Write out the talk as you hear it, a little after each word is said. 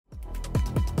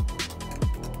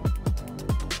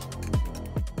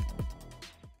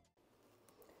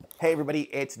Hey everybody,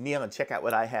 it's Neil, and check out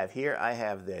what I have here. I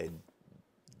have the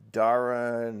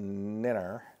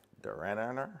Daranener,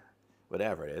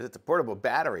 whatever it is. It's a portable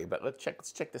battery, but let's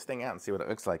check this thing out and see what it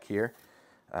looks like here.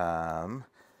 I'm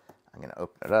gonna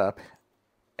open it up,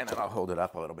 and then I'll hold it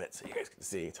up a little bit so you guys can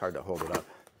see. It's hard to hold it up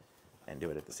and do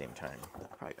it at the same time.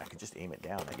 I could just aim it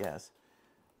down, I guess.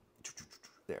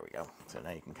 There we go. So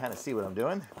now you can kind of see what I'm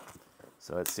doing.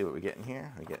 So let's see what we get in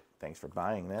here. We get thanks for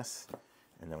buying this.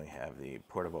 And then we have the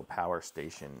portable power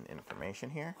station information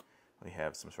here. We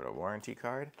have some sort of warranty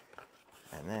card.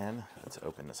 And then let's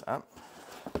open this up.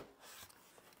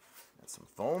 That's some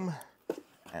foam.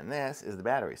 And this is the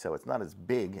battery. So it's not as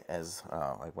big as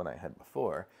like what I had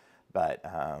before. But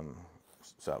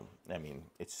so, I mean,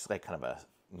 it's just like kind of a,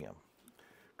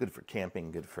 good for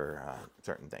camping, good for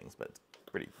certain things, but it's a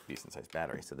pretty decent sized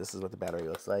battery. So this is what the battery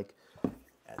looks like.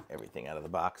 Everything out of the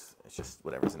box. It's just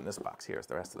whatever's in this box here is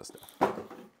the rest of the stuff.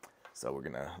 So we're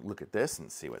gonna look at this and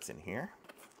see what's in here.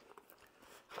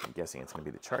 I'm guessing it's gonna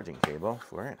be the charging cable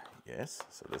for it. Yes,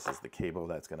 so this is the cable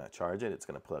that's gonna charge it. It's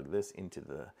gonna plug this into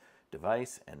the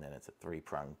device, and then it's a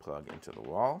 3-prong plug into the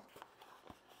wall.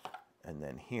 And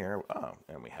then here,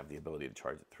 and we have the ability to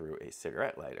charge it through a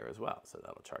cigarette lighter as well. So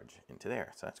that'll charge into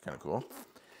there. So that's kind of cool.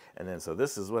 And then, so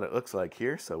this is what it looks like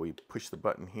here. So we push the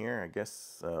button here, I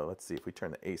guess. Let's see if we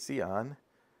turn the AC on.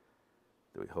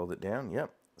 Do we hold it down?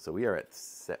 Yep. So we are at,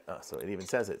 so it even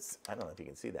says it's, I don't know if you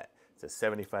can see that. It says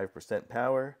 75%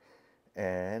 power,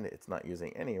 and it's not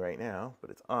using any right now, but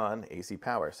it's on AC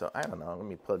power. So I don't know, let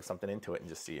me plug something into it and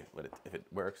just see if it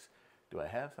works. Do I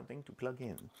have something to plug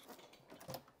in?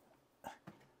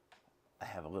 I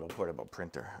have a little portable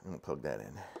printer. I'm gonna plug that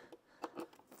in.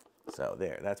 So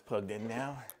there, that's plugged in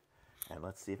now. And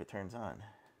let's see if it turns on.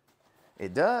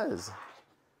 It does.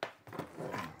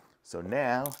 So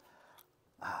now,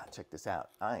 check this out.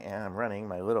 I am running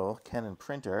my little Canon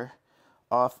printer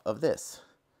off of this.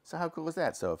 So how cool is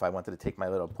that? So if I wanted to take my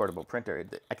little portable printer,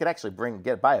 I could actually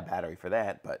buy a battery for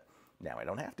that, but now I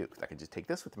don't have to, because I can just take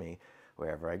this with me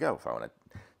wherever I go if I want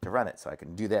to run it. So I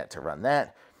can do that to run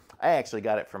that. I actually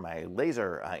got it for my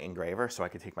laser engraver, so I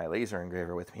could take my laser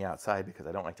engraver with me outside because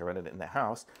I don't like to run it in the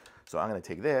house. So I'm going to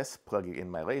take this, plug it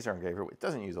in my laser engraver. It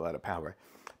doesn't use a lot of power,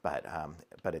 but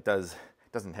it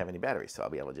doesn't have any batteries. So I'll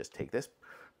be able to just take this,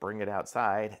 bring it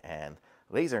outside, and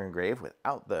laser engrave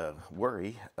without the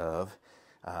worry of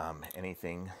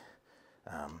anything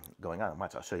going on.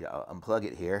 Watch, I'll show you. I'll unplug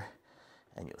it here,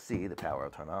 and you'll see the power will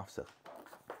turn off. So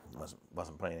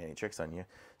wasn't playing any tricks on you.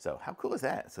 So how cool is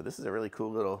that? So this is a really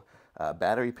cool little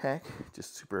battery pack,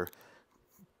 just super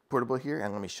portable here.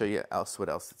 And let me show you what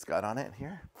else it's got on it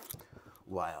here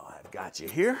while I've got you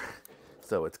here.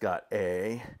 So it's got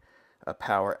a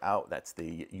power out. That's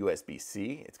the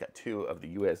USB-C. It's got 2 of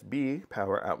the USB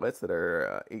power outlets that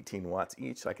are 18 watts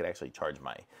each. So I could actually charge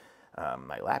my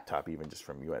my laptop even just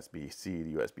from USB-C to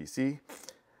USB-C.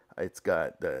 It's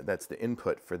got that's the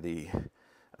input for the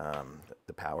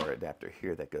power adapter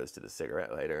here that goes to the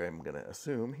cigarette lighter. I'm gonna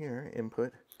assume here,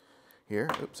 input here.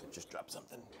 Oops, I just dropped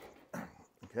something.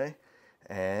 Okay,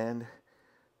 and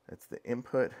that's the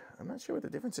input. I'm not sure what the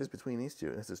difference is between these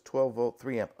two. This is 12 volt,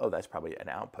 3 amp. Oh, that's probably an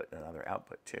output, another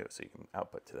output too. So you can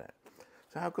output to that.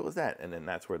 So how cool is that? And then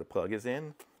that's where the plug is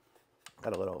in.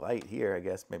 Got a little light here, I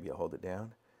guess. Maybe I'll hold it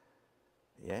down.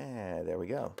 Yeah, there we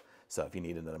go. So if you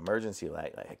needed an emergency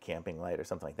light, like a camping light or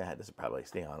something like that, this would probably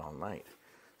stay on all night.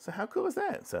 So how cool is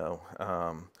that? So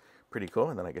pretty cool.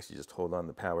 And then I guess you just hold on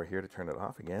the power here to turn it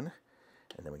off again.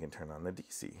 And then we can turn on the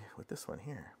DC with this one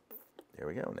here. There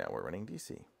we go. Now we're running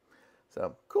DC.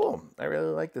 So cool. I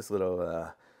really like this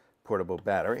little portable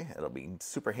battery. It'll be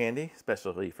super handy,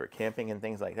 especially for camping and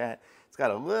things like that. It's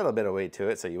got a little bit of weight to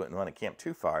it, so you wouldn't want to camp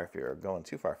too far if you're going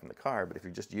too far from the car. But if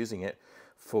you're just using it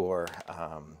for,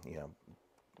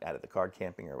 out of the car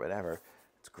camping or whatever,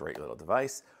 it's a great little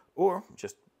device. Or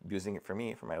just using it for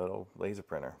me for my little laser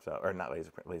printer, or not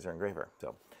laser engraver.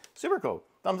 So super cool.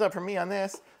 Thumbs up from me on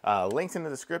this. Links in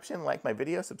the description. Like my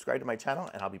video, subscribe to my channel,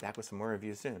 and I'll be back with some more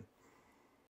reviews soon.